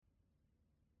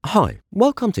Hi,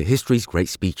 welcome to History's Great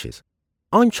Speeches.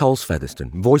 I'm Charles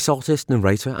Featherston, voice artist,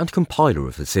 narrator and compiler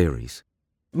of the series.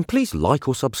 Please like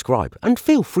or subscribe and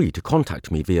feel free to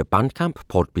contact me via Bandcamp,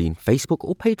 Podbean, Facebook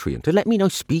or Patreon to let me know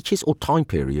speeches or time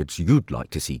periods you'd like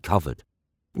to see covered.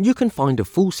 You can find a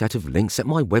full set of links at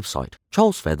my website,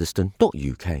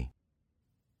 charlesfeatherston.uk.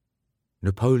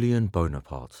 Napoleon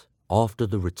Bonaparte, after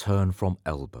the return from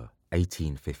Elba,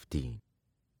 1815.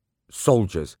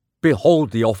 Soldiers, behold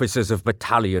the officers of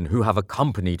battalion who have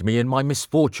accompanied me in my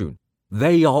misfortune.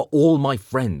 They are all my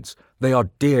friends. They are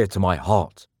dear to my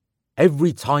heart.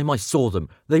 Every time I saw them,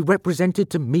 they represented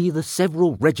to me the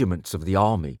several regiments of the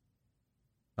army.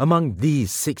 Among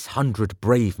these 600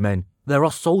 brave men, there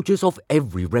are soldiers of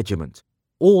every regiment.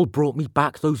 All brought me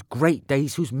back those great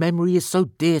days whose memory is so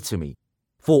dear to me,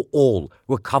 for all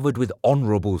were covered with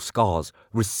honourable scars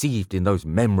received in those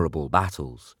memorable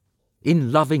battles.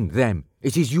 In loving them,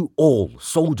 it is you all,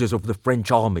 soldiers of the French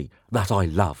army, that I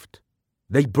loved.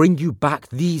 They bring you back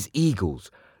these eagles.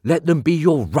 Let them be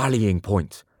your rallying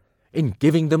point. In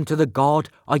giving them to the Guard,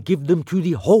 I give them to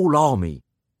the whole army.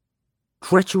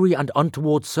 Treachery and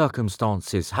untoward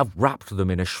circumstances have wrapped them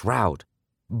in a shroud.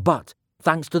 But,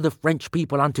 thanks to the French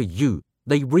people and to you,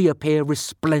 they reappear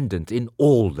resplendent in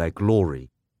all their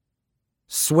glory.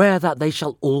 Swear that they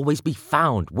shall always be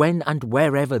found when and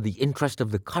wherever the interest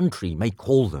of the country may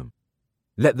call them.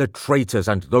 Let the traitors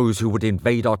and those who would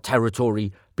invade our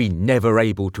territory be never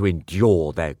able to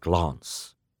endure their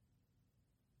glance.